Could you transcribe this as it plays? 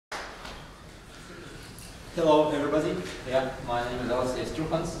Hello everybody, my name is Aleksejs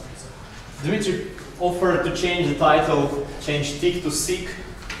Truhans. Dmitry offered to change the title, change TIC to SIC.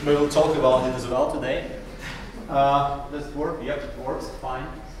 We will talk about it as well today. Does it work? Yep, it works, fine.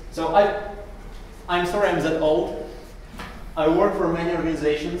 So I'm sorry I'm that old. I work for many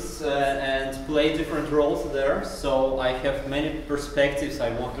organizations and play different roles there, so I have many perspectives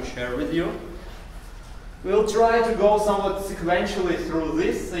I want to share with you. We'll try to go somewhat sequentially through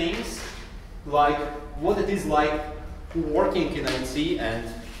these things, like what it is like working in IT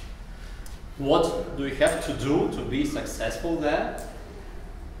and what do we have to do to be successful there,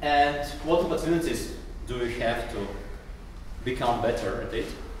 and what opportunities do we have to become better at it.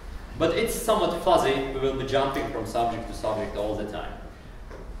 But it's somewhat fuzzy. We will be jumping from subject to subject all the time.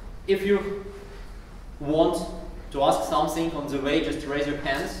 If you want to ask something on the way, just raise your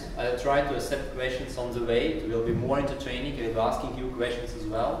hands. I'll try to accept questions on the way. It will be more entertaining. I'll be asking you questions as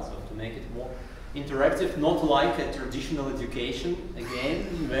well, so to make it more interactive, not like a traditional education, again,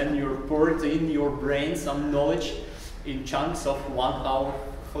 when you pour in your brain some knowledge in chunks of 1 hour,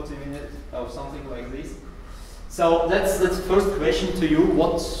 40 minutes, or something like this. So that's the first question to you.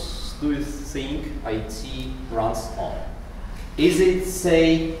 What do you think IT runs on? Is it,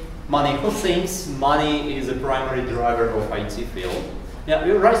 say, money? Who thinks money is a primary driver of IT field? Yeah,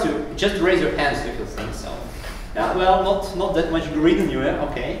 just raise your hands if you think so. Yeah, well, not that much greed in you, yeah?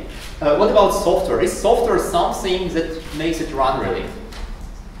 Okay. What about software? Is software something that makes it run really?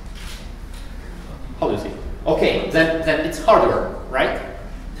 How do you see? Okay, then it's hardware, right?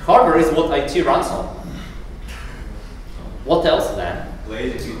 Hardware is what IT runs on. What else then?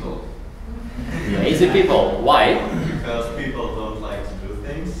 Lazy people. Lazy people. Why? Because people don't like to do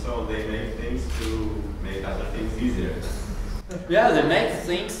things, so they make things to make other things easier. Yeah, they make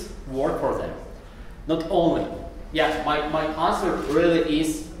things work for them. Not only. Yeah, my answer really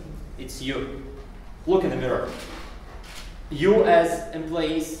is, it's you. Look in the mirror. You as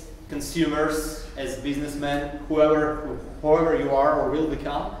employees, consumers, as businessmen, whoever you are or will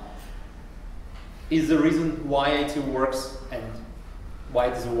become, is the reason why IT works and why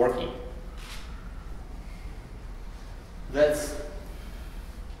it is working. That's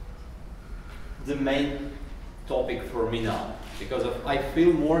the main topic for me now, because I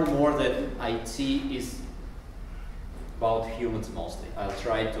feel more and more that IT is about humans mostly. I'll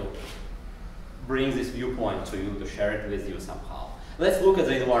try to bring this viewpoint to you, to share it with you somehow. Let's look at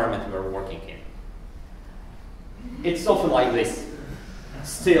the environment we're working in. It's often like this.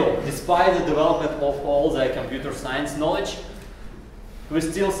 Still, despite the development of all the computer science knowledge, we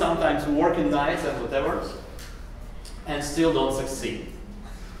still sometimes work in nights and whatever, and still don't succeed.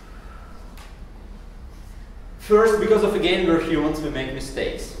 First, because of, again, we're humans, we make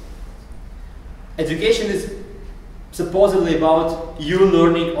mistakes. Education is supposedly about you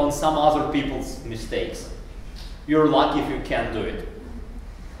learning on some other people's mistakes. You're lucky if you can do it.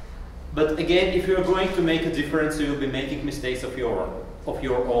 But again, if you're going to make a difference, you will be making mistakes of your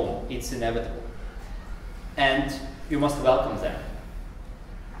own. It's inevitable. And you must welcome them.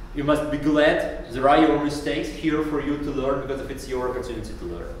 You must be glad there are your mistakes here for you to learn, because it's your opportunity to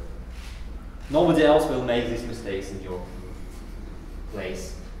learn. Nobody else will make these mistakes in your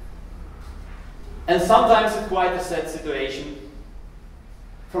place. And sometimes it's quite a sad situation.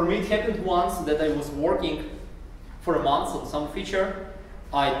 For me, it happened once that I was working for a month on some feature.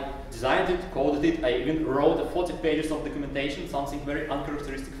 I designed it, coded it, I even wrote 40 pages of documentation, something very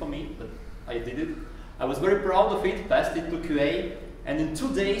uncharacteristic for me, but I did it. I was very proud of it, passed it to QA, and in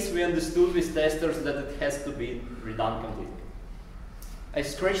 2 days we understood with testers that it has to be redone completely. I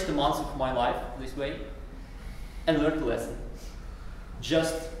scratched the months of my life this way and learned a lesson.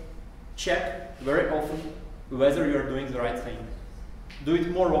 Just check very often whether you're doing the right thing. Do it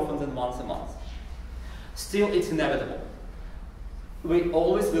more often than once a month. Still, it's inevitable. We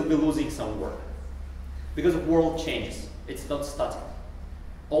always will be losing some work, because the world changes. It's not static.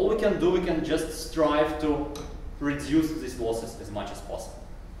 All we can do, we can just strive to reduce these losses as much as possible.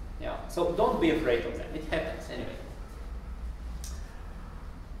 Yeah. So don't be afraid of them. It happens anyway.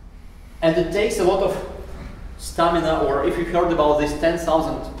 And it takes a lot of stamina, or if you heard about this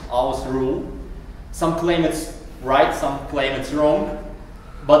 10,000 hours rule, some claim it's right, some claim it's wrong,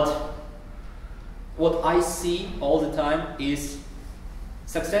 but what I see all the time is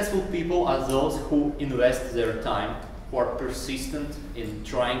successful people are those who invest their time, who are persistent in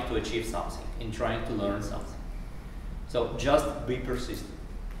trying to achieve something, in trying to learn something. So just be persistent.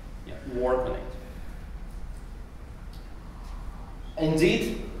 Yeah, work on it.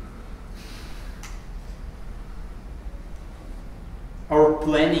 Indeed, our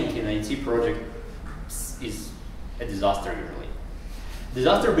planning in IT project is a disaster usually.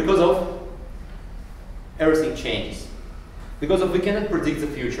 Disaster because of everything changes. Because if we cannot predict the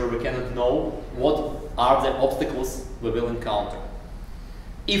future, we cannot know what are the obstacles we will encounter.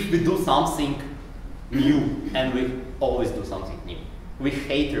 If we do something new, and we always do something new, we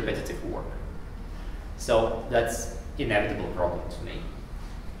hate repetitive work. So that's inevitable problem to me.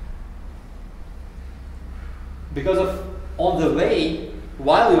 Because of on the way,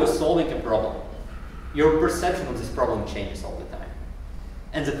 while you're solving a problem, your perception of this problem changes all the time.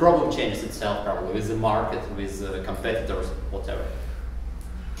 And the problem changes itself probably with the market, with competitors, whatever.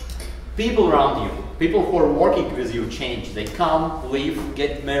 People around you, people who are working with you change. They come, leave,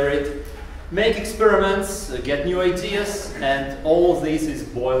 get married, make experiments, get new ideas, and all this is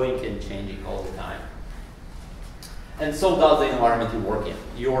boiling and changing all the time. And so does the environment you work in.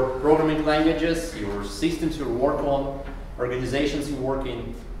 Your programming languages, your systems you work on, organizations you work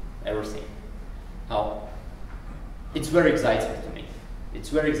in, everything. Now, it's very exciting to me. It's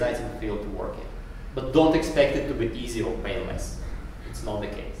very exciting field to work in. But don't expect it to be easy or painless. It's not the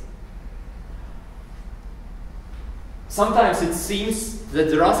case. Sometimes it seems that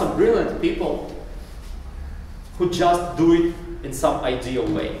there are some brilliant people who just do it in some ideal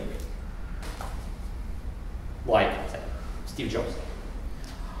way. Like, say, Steve Jobs.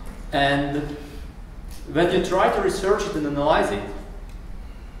 And when you try to research it and analyze it,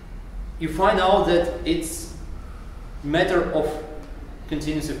 you find out that it's a matter of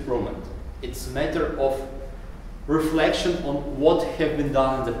continuous improvement. It's a matter of reflection on what have been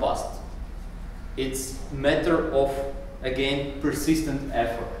done in the past. It's a matter of, again, persistent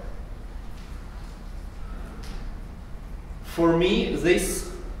effort. For me, these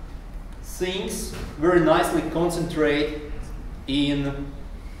things very nicely concentrate in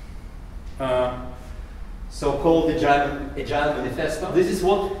so-called Agile Manifesto. This is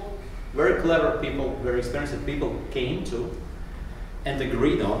what very clever people, very experienced people came to and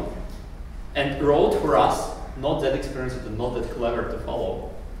agreed on and wrote for us, not that experienced and not that clever to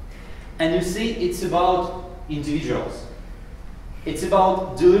follow. And you see, it's about individuals. It's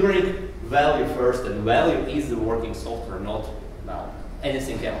about delivering value first, and value is the working software, not about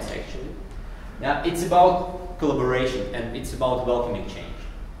anything else actually. Now, it's about collaboration and it's about welcoming change.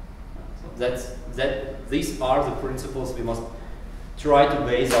 So these are the principles we must try to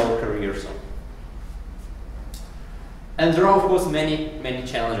base our careers on. And there are, of course, many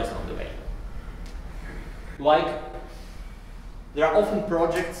challenges on the way. Like, there are often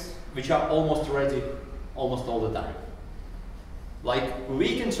projects which are almost ready almost all the time. Like,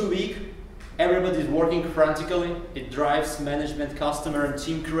 week into week, everybody is working frantically. It drives management, customer, and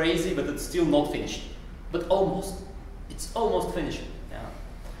team crazy, but it's still not finished. But almost. It's almost finished. Yeah.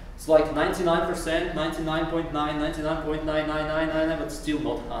 It's like 99%, 99.9, 99.9999, but still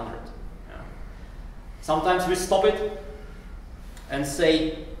not 100. Yeah. Sometimes we stop it and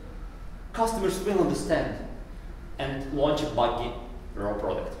say, customers will understand, and launch a buggy raw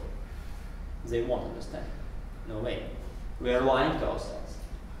product. They won't understand. No way. We are lying to ourselves.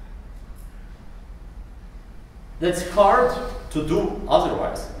 That's hard to do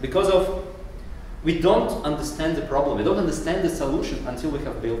otherwise, because of we don't understand the problem, we don't understand the solution until we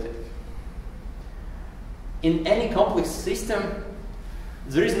have built it. In any complex system,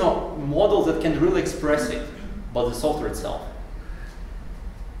 there is no model that can really express it, but the software itself.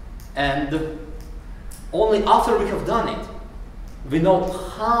 And only after we have done it, we know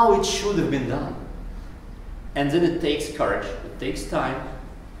how it should have been done. And then it takes courage, it takes time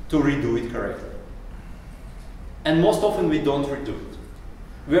to redo it correctly. And most often we don't redo it.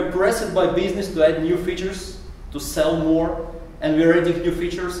 We are pressed by business to add new features, to sell more, and we are adding new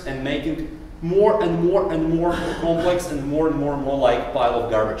features and making more and more and more complex and more like pile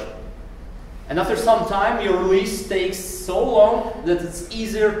of garbage. And after some time, your release takes so long that it's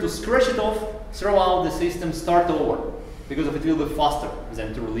easier to scratch it off, throw out the system, start over, because it will be faster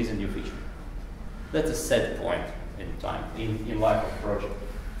than to release a new feature. That's a sad point in time, in life of project.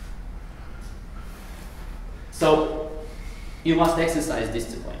 So you must exercise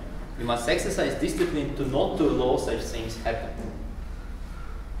discipline. You must exercise discipline to not to allow such things happen.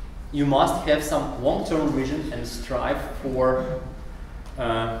 You must have some long-term vision and strive for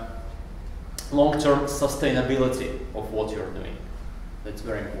long-term sustainability of what you're doing. That's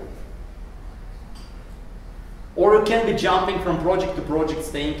very important. Or you can be jumping from project to project,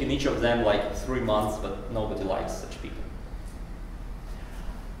 staying in each of them like 3 months, but nobody likes such people.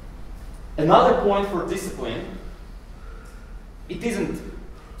 Another point for discipline, it isn't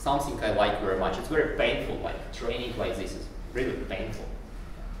something I like very much. It's very painful, like training like this is really painful.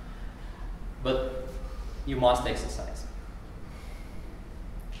 But you must exercise.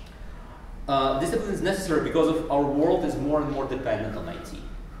 Discipline is necessary because of our world is more and more dependent on IT.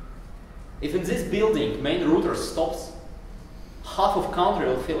 If in this building main router stops, half of country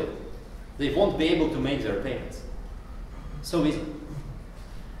will feel it. They won't be able to make their payments. So easy.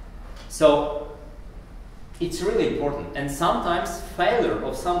 So it's really important. And sometimes failure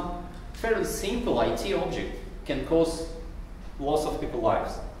of some fairly simple IT object can cause loss of people's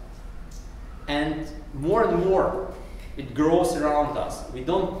lives. And more it grows around us. We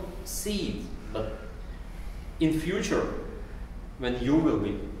don't see it, but in future, when you will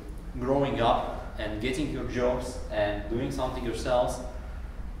be growing up and getting your jobs and doing something yourselves,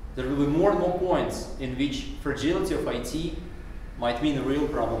 there will be more and more points in which fragility of IT might mean real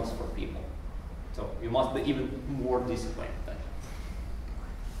problems for people. So you must be even more disciplined.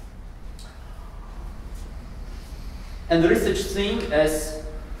 And there is such thing as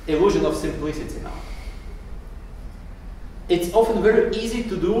illusion of simplicity now. It's often very easy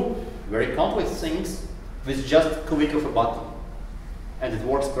to do very complex things with just a click of a button, and it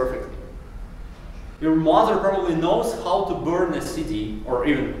works perfectly. Your mother probably knows how to burn a CD, or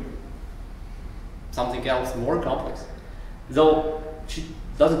even something else more complex, though she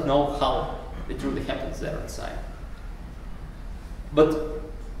doesn't know how it really happens there inside. But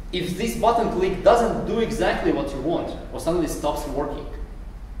if this button click doesn't do exactly what you want, or suddenly stops working,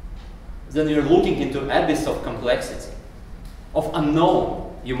 then you're looking into an abyss of complexity, of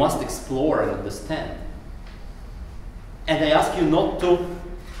unknown you must explore and understand. And I ask you not to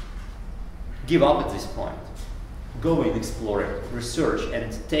give up at this point. Go and explore it, research,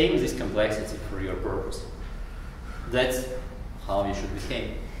 and tame this complexity for your purpose. That's how you should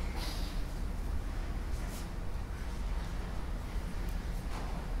behave.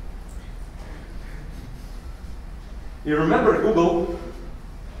 You remember Google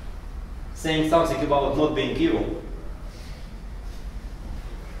saying something about not being evil?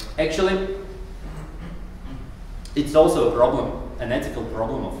 Actually, it's also a problem, an ethical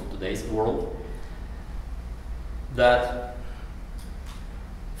problem of today's world, that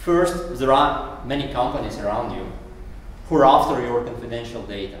first, there are many companies around you who are after your confidential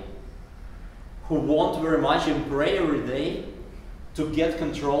data, who want very much and pray every day to get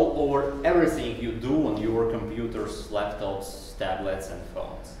control over everything you do on your computers, laptops, tablets, and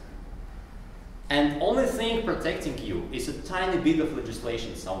phones. And only thing protecting you is a tiny bit of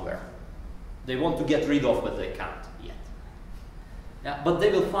legislation somewhere. They want to get rid of, but they can't yet. Yeah, but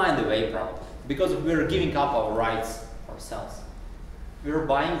they will find a way probably, because we're giving up our rights ourselves. We're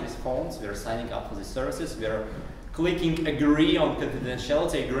buying these phones, we're signing up for these services, we're clicking agree on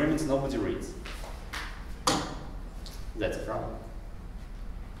confidentiality agreements nobody reads. That's a problem.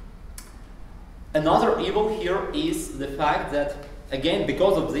 Another evil here is the fact that, again,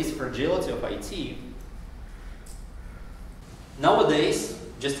 because of this fragility of IT, nowadays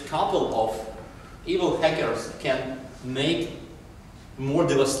just a couple of evil hackers can make more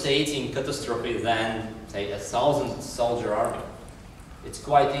devastating catastrophe than, say, 1,000-soldier army. It's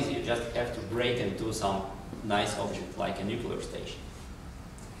quite easy. You just have to break into some nice object like a nuclear station.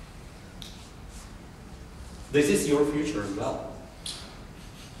 This is your future as well.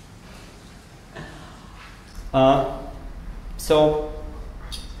 So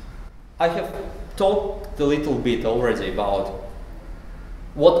I have talked a little bit already about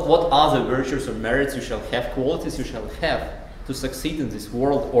what are the virtues or merits you shall have, qualities you shall have to succeed in this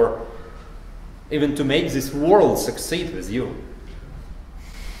world, or even to make this world succeed with you,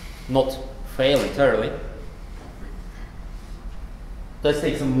 not fail entirely. Let's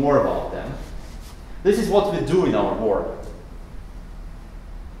take some more about them. This is what we do in our work.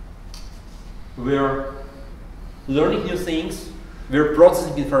 We're learning new things, we're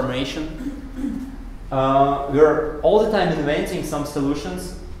processing information, we're all the time inventing some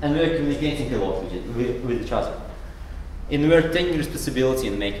solutions, and we're communicating a lot with each other. And we're taking responsibility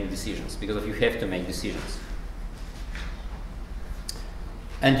in making decisions, because you have to make decisions.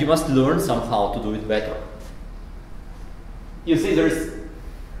 And you must learn somehow to do it better. You see, there's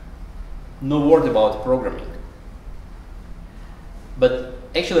no word about programming. But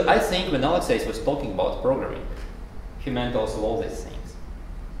actually, I think when Aleksejs was talking about programming, he meant also all these things.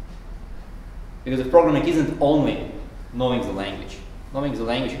 Because the programming isn't only knowing the language. Knowing the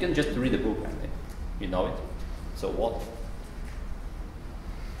language, you can just read a book and you know it. So what?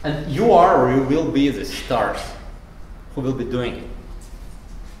 And you are or you will be the stars who will be doing it.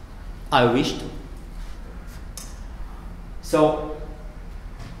 I wish to. So,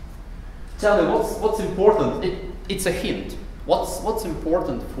 tell me, what's important? It's a hint. What's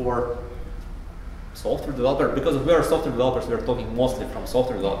important for software developer? Because we are software developers, we are talking mostly from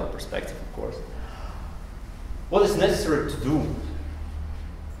software developer perspective, of course. What is necessary to do?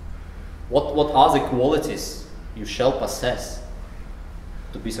 What are the qualities you shall possess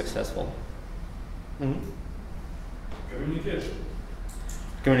to be successful? Communication.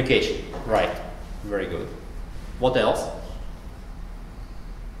 Communication, right. Very good. What else?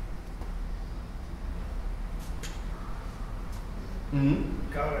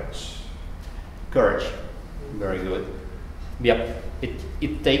 Courage. Courage. Very good. Yep.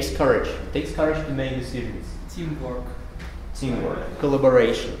 It takes courage. It takes courage to make decisions. Teamwork. Teamwork.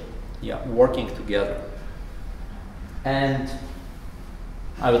 Collaboration. Yeah, working together. And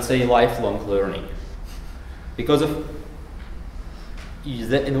I would say lifelong learning. Because of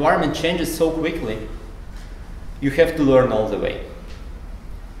the environment changes so quickly, you have to learn all the way.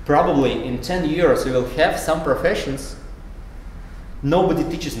 Probably in 10 years you will have some professions nobody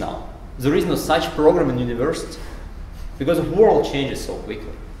teaches now. There is no such program in university because the world changes so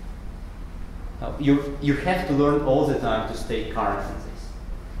quickly. You have to learn all the time to stay current in this.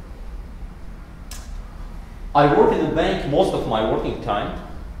 I work in a bank most of my working time,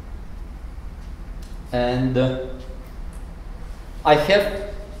 and I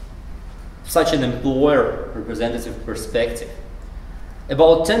have such an employer representative perspective.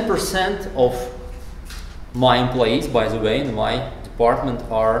 About 10% of my employees, by the way, in my department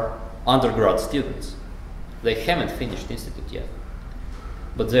are undergrad students. They haven't finished institute yet,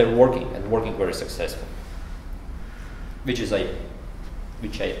 but they're working and working very successfully, which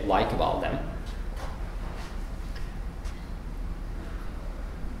I like about them.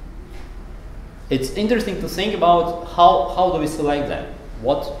 It's interesting to think about how do we select them?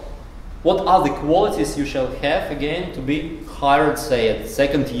 What are the qualities you shall have again to be hired, say, at the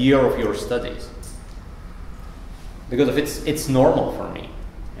second year of your studies? Because it's normal for me.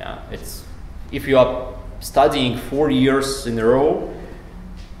 Yeah, if you are studying 4 years in a row,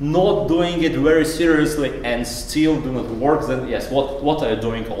 not doing it very seriously and still do not work, then yes, what are you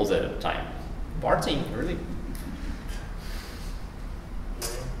doing all the time? Partying, really?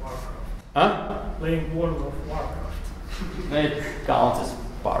 Huh? Playing World of Warcraft. It counts as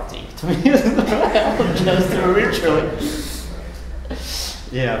partying to me. Just virtually.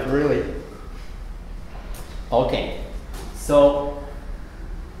 Yeah, really. Okay. So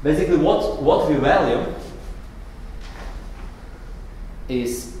basically what we value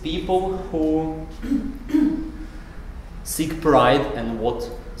is people who seek pride in what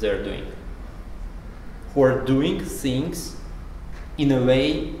they're doing. Who are doing things in a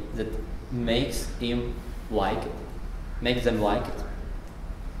way that makes them like it.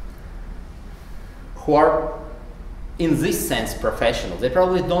 Who are, in this sense, professional. They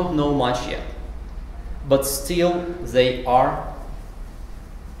probably don't know much yet, but still they are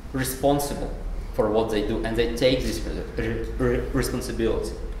responsible for what they do, and they take this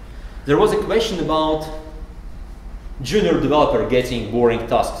responsibility. There was a question about junior developer getting boring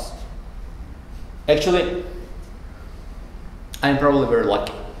tasks. Actually, I'm probably very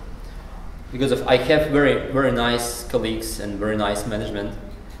lucky, because I have very, very nice colleagues and very nice management.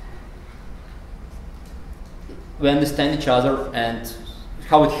 We understand each other, and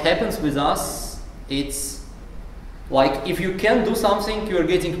how it happens with us, it's like if you can do something, you are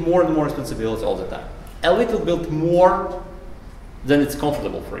getting more and more responsibility all the time. A little bit more than it's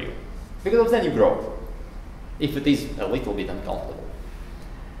comfortable for you, because then you grow, if it is a little bit uncomfortable.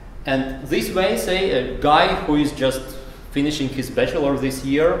 And this way, say, a guy who is just finishing his bachelor this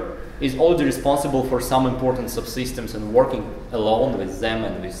year is already responsible for some important subsystems and working alone with them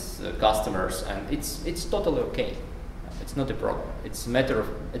and with customers, and it's totally okay. It's not a problem. It's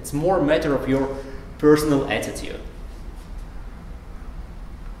more a matter of your personal attitude,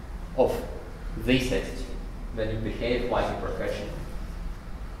 of this attitude, when you behave like a professional.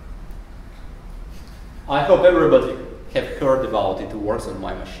 I hope everybody have heard about It Works on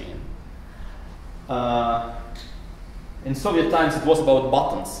My Machine. In Soviet times it was about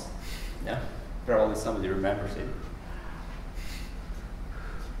buttons. Yeah, probably somebody remembers it.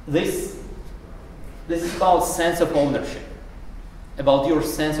 This is about sense of ownership, about your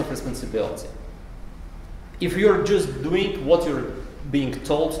sense of responsibility. If you're just doing what you're being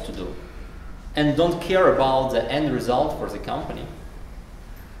told to do and don't care about the end result for the company,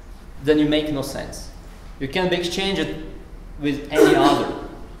 then you make no sense. You can be exchanged with any other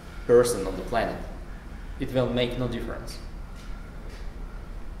person on the planet. It will make no difference.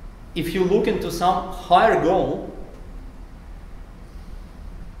 If you look into some higher goal,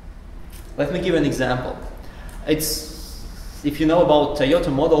 let me give an example. If you know about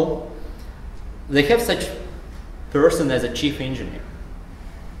Toyota model, they have such person as a chief engineer.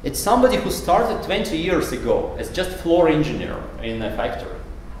 It's somebody who started 20 years ago as just floor engineer in a factory,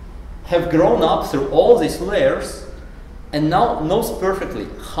 have grown up through all these layers, and now knows perfectly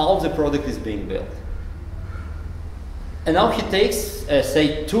how the product is being built. And now he takes,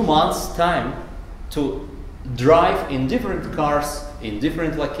 say, 2 months time to drive in different cars, in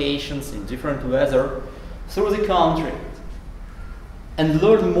different locations, in different weather, through the country, and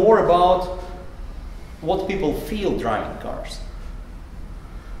learn more about what people feel driving cars.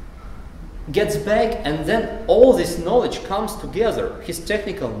 Gets back, and then all this knowledge comes together, his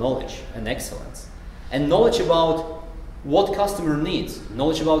technical knowledge and excellence, and knowledge about what customer needs,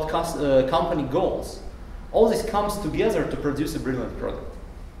 knowledge about company goals. All this comes together to produce a brilliant product.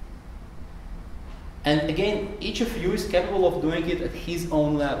 And again, each of you is capable of doing it at his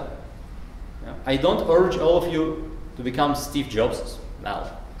own level. Yeah? I don't urge all of you to become Steve Jobs. Now,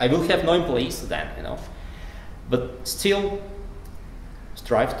 I will have no employees then, you know, but still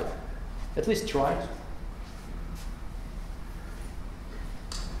strive to. At least try it.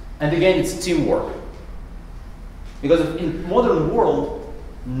 And again, it's teamwork. Because in modern world,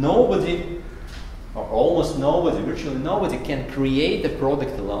 nobody, or almost nobody, virtually nobody, can create a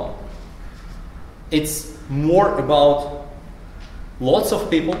product alone. It's more about lots of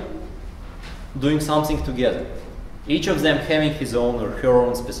people doing something together. Each of them having his own or her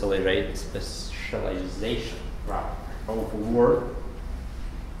own specialization. Wow, powerful word.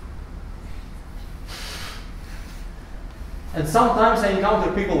 And sometimes I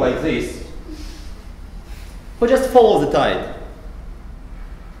encounter people like this who just follow the tide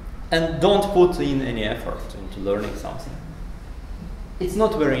and don't put in any effort into learning something. It's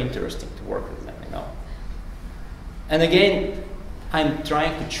not very interesting to work with them, you know. And again, I'm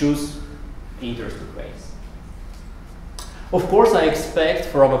trying to choose interesting ways. Of course, I expect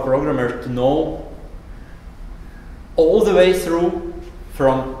from a programmer to know all the way through,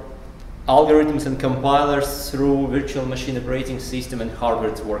 from algorithms and compilers through virtual machine operating system and hardware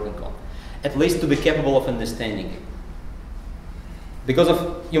it's working on, at least to be capable of understanding it. Because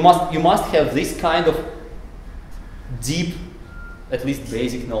you must have this kind of deep, at least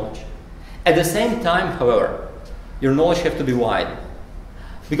basic knowledge. At the same time, however, your knowledge has to be wide,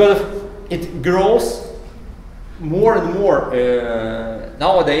 because it grows more and more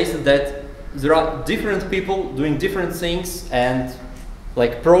nowadays that there are different people doing different things, and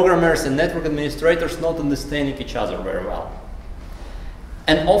like programmers and network administrators not understanding each other very well.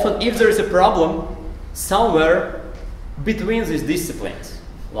 And often, if there is a problem somewhere between these disciplines,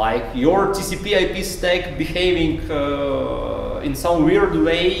 like your TCP/IP stack behaving in some weird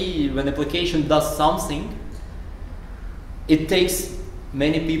way when application does something, it takes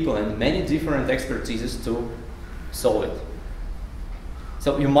many people and many different expertises to solve it.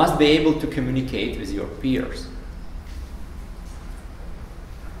 So you must be able to communicate with your peers.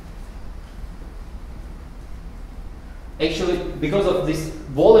 Actually, because of this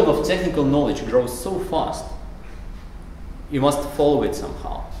volume of technical knowledge grows so fast, you must follow it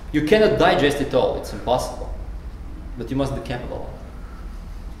somehow. You cannot digest it all, it's impossible. But you must be capable of it.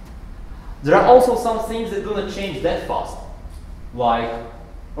 There are also some things that do not change that fast, like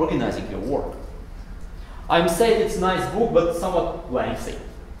organizing your work. I'm saying it's a nice book, but somewhat lengthy.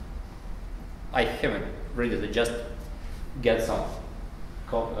 I haven't read it, I just get some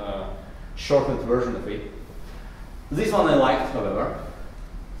shortened version of it. This one I liked, however,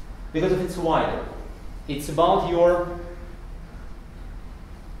 because it's wider. It's about your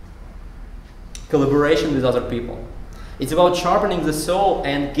collaboration with other people. It's about sharpening the soul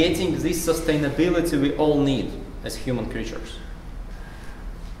and getting this sustainability we all need as human creatures.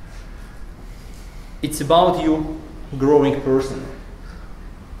 It's about you growing personally.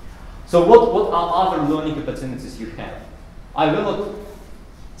 So what are other learning opportunities you have? I will not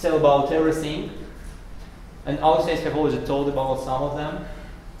tell about everything, and Aleksejs have already told about some of them.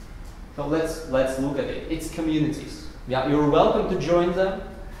 So let's look at it. It's communities. Yeah, you're welcome to join them.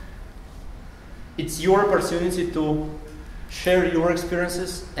 It's your opportunity to share your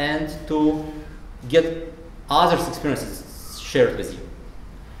experiences and to get others' experiences shared with you.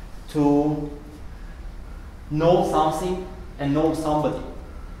 To know something and know somebody.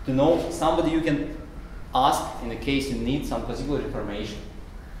 To know somebody you can ask in the case you need some particular information.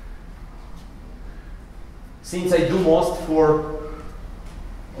 Since I do most for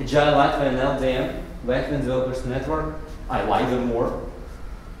Agile Latvia and LDM, Latvian Developers Network, I like them more.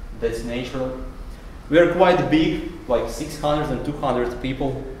 That's natural. We are quite big, like 600 and 200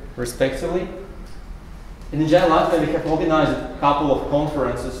 people respectively. In Agile Latvia, we have organized a couple of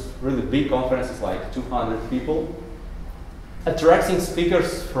conferences, really big conferences, like 200 people, attracting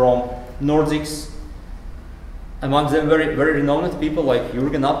speakers from Nordics, among them very, very renowned people like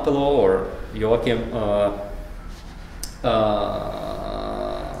Jürgen Appelo or Joachim,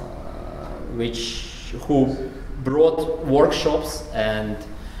 who brought workshops and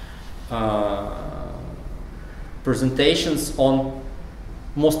presentations on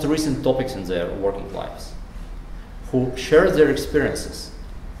most recent topics in their working lives, who share their experiences,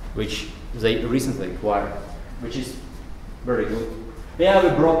 which they recently acquired, which is very good. Yeah, we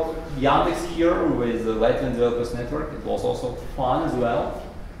brought Yandex here with the Latvian Developers Network. It was also fun as well.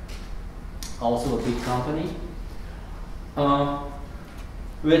 Also a big company.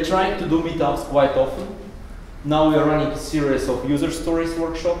 We're trying to do meetups quite often. Now we're running a series of user stories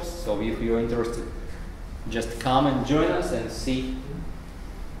workshops, so if you're interested, just come and join us and see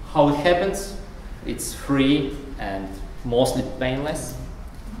how it happens. It's free and mostly painless.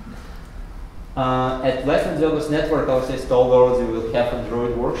 At Latvian Developers Network, Aleksejs told already we will have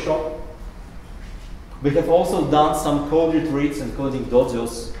Android workshop. We have also done some code retreats and coding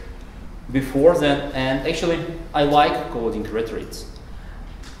dojos before then, and actually I like coding retreats.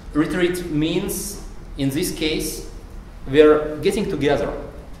 Retreat means, in this case, we are getting together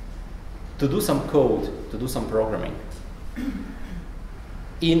to do some code, to do some programming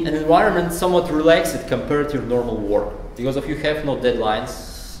in an environment somewhat relaxed compared to your normal work, because if you have no deadlines,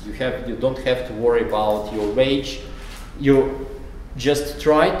 you don't have to worry about your wage. You just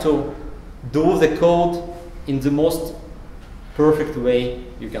try to do the code in the most perfect way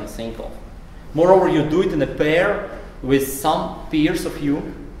you can think of. Moreover, you do it in a pair with some peers of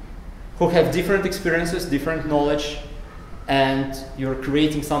you who have different experiences, different knowledge, and you're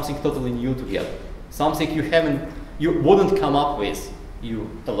creating something totally new together. Something you wouldn't come up with you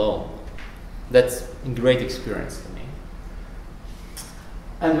alone. That's a great experience for me.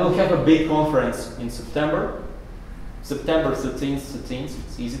 And we'll have a big conference in September. September 13th,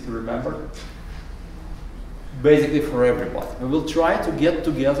 it's easy to remember. Basically for everybody. We will try to get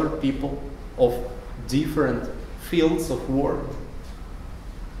together people of different fields of work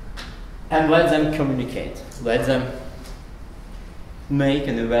and let them communicate. Let them make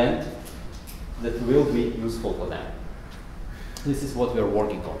an event that will be useful for them. This is what we're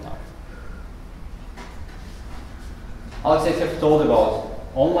working on now. Aleksej have told about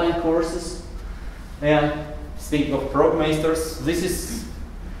online courses, and speaking of programmers, these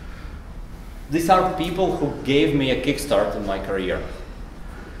are people who gave me a kickstart in my career.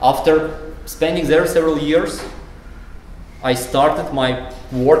 After spending there several years, I started my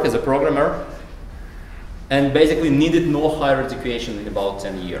work as a programmer and basically needed no higher education in about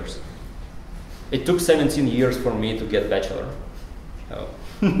 10 years. It took 17 years for me to get bachelor. Oh.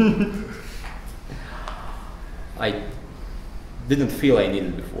 I didn't feel I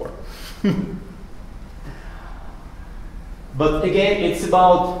needed before. But again, it's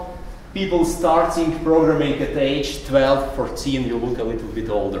about people starting programming at age 12, 14, you look a little bit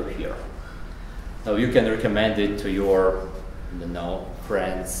older here. Now you can recommend it to your,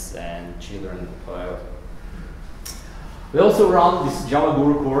 friends and children. We also run these Java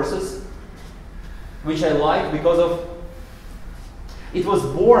Guru courses, which I like because it was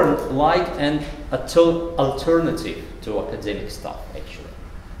born like an alternative to academic stuff, actually.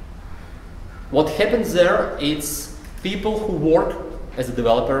 What happens there, it's people who work as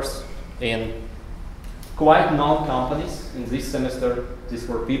developers in quite known companies. In this semester, these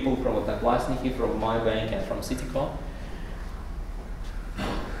were people from Odnoklassniki, from my bank, and from Citycom,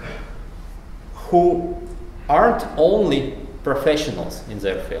 who aren't only professionals in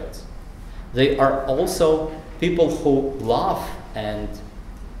their fields. They are also people who love and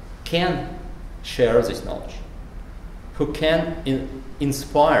can share this knowledge, who can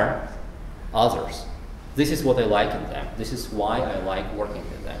inspire others. This is what I like in them. This is why I like working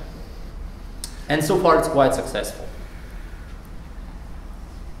with them. And so far it's quite successful.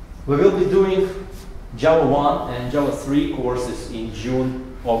 We will be doing Java 1 and Java 3 courses in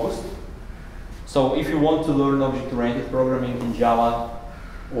June, August. So if you want to learn object-oriented programming in Java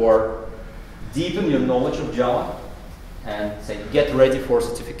or deepen your knowledge of Java and say get ready for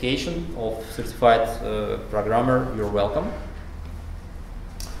certification of certified programmer, you're welcome.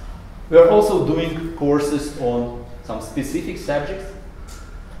 We are also doing courses on some specific subjects,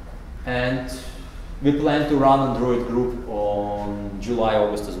 and we plan to run Android group on July,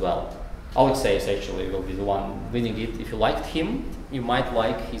 August as well. Aleksejs actually will be the one leading it. If you liked him, you might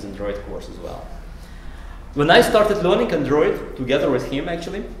like his Android course as well. When I started learning Android together with him,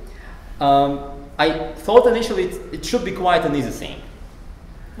 actually, I thought initially it should be quite an easy thing.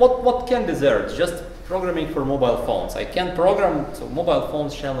 What can be there? It's just programming for mobile phones. I can program, so mobile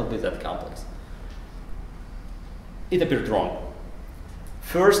phones shall not be that complex. It appeared wrong.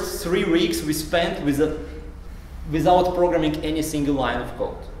 First 3 weeks we spent without programming any single line of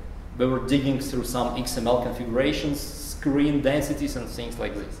code. We were digging through some XML configurations, screen densities, and things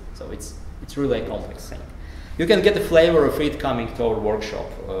like this. So it's really a complex thing. You can get a flavor of it coming to our workshop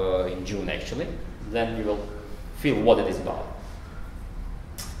in June, actually. Then you will feel what it is about.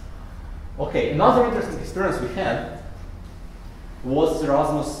 Okay, another interesting experience we had was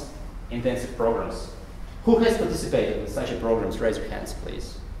Erasmus intensive programs. Who has participated in such a programs? Raise your hands,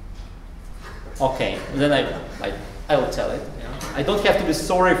 please. Okay, then I will tell it. Yeah. I don't have to be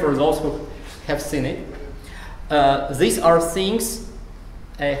sorry for those who have seen it. These are things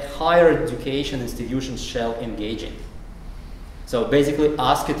a higher education institution shall engage in. So basically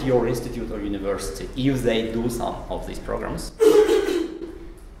ask at your institute or university if they do some of these programs.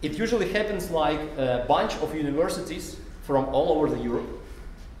 It usually happens like a bunch of universities from all over the Europe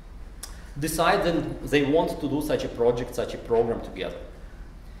decide that they want to do such a project, such a program together.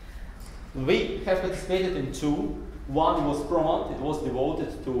 We have participated in two. One was Promont, it was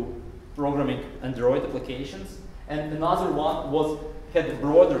devoted to programming Android applications, and another one had a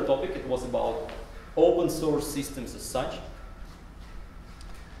broader topic, it was about open source systems as such.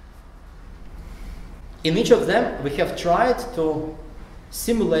 In each of them, we have tried to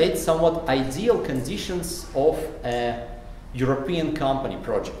simulate somewhat ideal conditions of a European company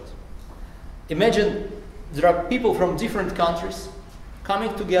project. Imagine there are people from different countries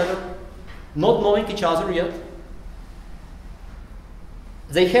coming together, not knowing each other yet.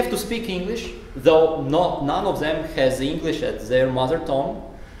 They have to speak English, though none of them has English as their mother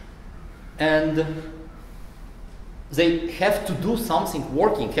tongue. And they have to do something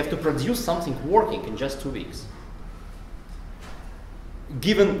working, have to produce something working in just 2 weeks.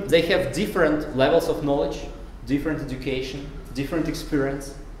 Given they have different levels of knowledge, different education, different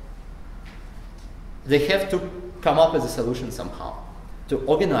experience, they have to come up with a solution somehow, to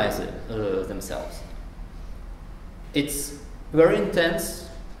organize themselves. It's very intense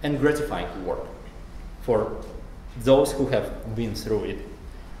and gratifying work for those who have been through it.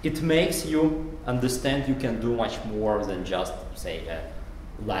 It makes you understand you can do much more than just, say,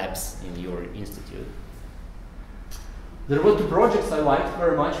 labs in your institute. There were two projects I liked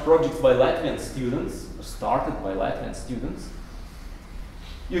very much, projects by Latvian students, started by Latvian students.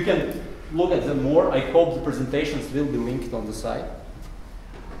 You can look at them more. I hope the presentations will be linked on the site.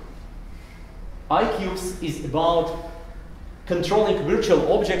 iCubes is about controlling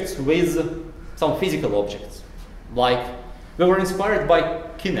virtual objects with some physical objects. Like, we were inspired by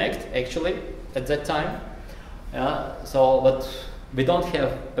Kinect, actually, at that time. But we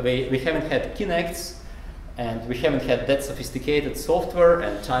haven't had Kinects, and we haven't had that sophisticated software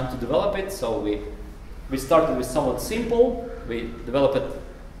and time to develop it, so we started with somewhat simple. We developed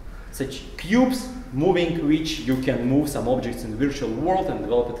such cubes, moving which you can move some objects in the virtual world and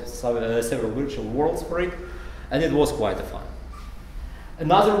developed several virtual worlds for it, and it was quite fun.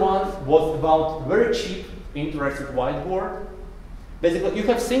 Another one was about very cheap interactive whiteboard. Basically, you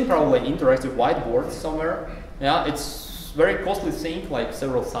have seen probably interactive whiteboards somewhere. Yeah, it's very costly thing, like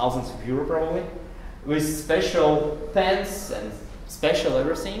several thousands of euro probably, with special pens and special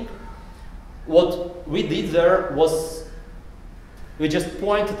everything. What we did there was we just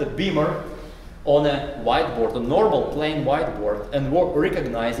pointed a beamer on a whiteboard, a normal plain whiteboard, and were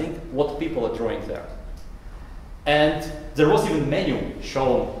recognizing what people are drawing there. And there was even a menu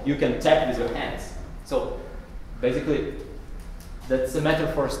shown. You can tap with your hands. So basically, that's a matter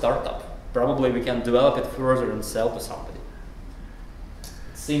for a startup. Probably we can develop it further and sell to somebody.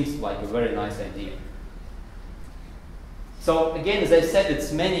 It seems like a very nice idea. So again, as I said,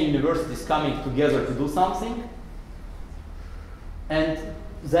 it's many universities coming together to do something. And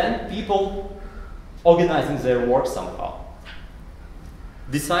then people organizing their work somehow.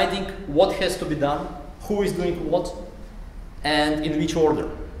 Deciding what has to be done, who is doing what, and in which order.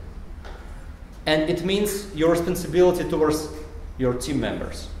 And it means your responsibility towards your team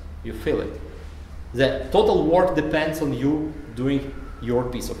members. You feel it. The total work depends on you doing your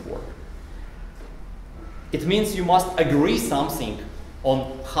piece of work. It means you must agree something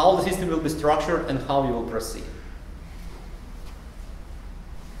on how the system will be structured and how you will proceed.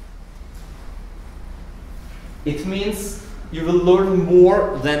 It means you will learn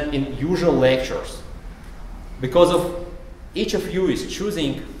more than in usual lectures, because of each of you is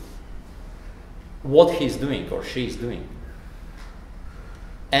choosing what he's doing or she's doing,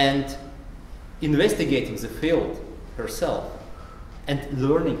 and investigating the field herself, and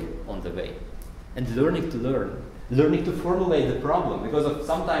learning on the way, and learning to learn, learning to formulate the problem, because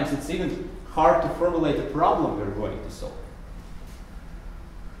sometimes it's even hard to formulate the problem we're going to solve.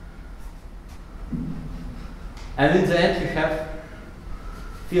 And in the end, you have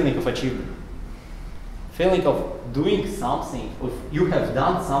feeling of achievement, feeling of doing something, of you have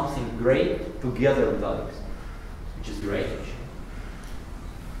done something great together with others, which is great.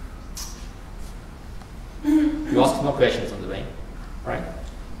 You asked more questions on the way, right?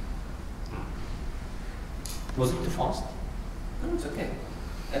 Was it too fast? No, it's okay.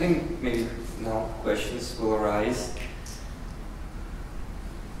 I think maybe now questions will arise.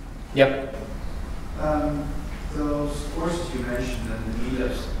 Yep. Those courses you mentioned and the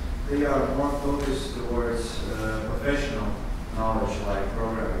meetups, they are more focused towards professional knowledge like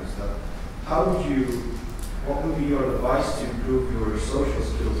programming stuff. What would be your advice to improve your social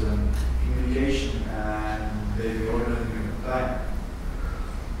skills and communication and the organizing of time?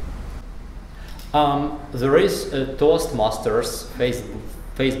 There is a Toastmasters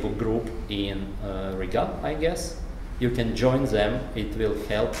Facebook group in Riga, I guess. You can join them. It will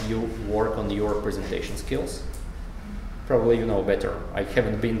help you work on your presentation skills. Probably you know better. I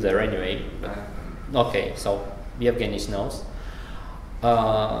haven't been there anyway. But okay, so Yevgenis knows.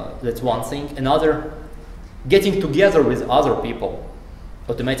 That's one thing. Another, getting together with other people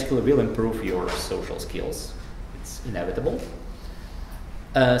automatically will improve your social skills. It's inevitable.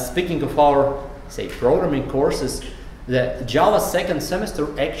 Speaking of our, say, programming courses, the Java second semester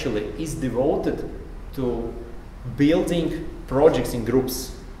actually is devoted to building projects in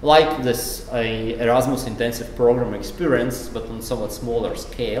groups, like this Erasmus intensive program experience, but on somewhat smaller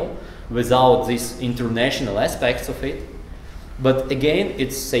scale, without these international aspects of it. But again,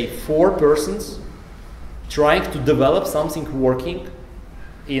 it's, say, 4 persons trying to develop something working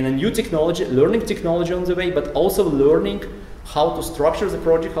in a new technology, learning technology on the way, but also learning how to structure the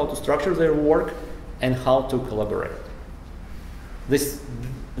project, how to structure their work, and how to collaborate. This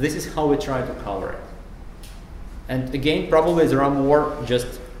is how we try to cover it. And again, probably there are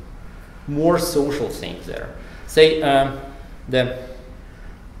more social things there. Say the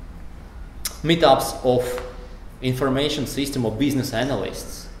meetups of information system of business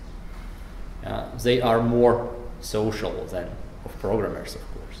analysts. They are more social than of programmers, of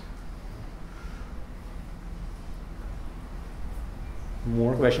course.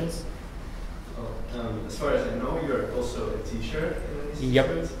 More questions? As far as I know, you're also a teacher in this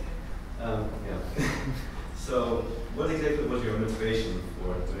institute. Yeah. So, what exactly was your motivation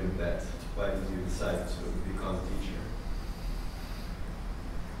for doing that? Why did you decide to become a teacher?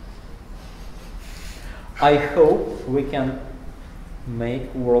 I hope we can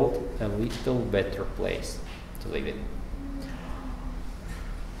make world a little better place to live in.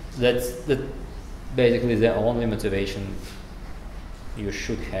 That's basically the only motivation you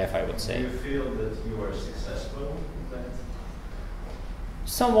should have, I would say. Do you feel that you are successful in that?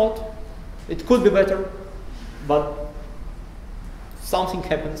 Somewhat. It could be better, but something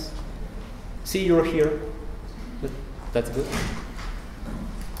happens. See, you're here. That's good.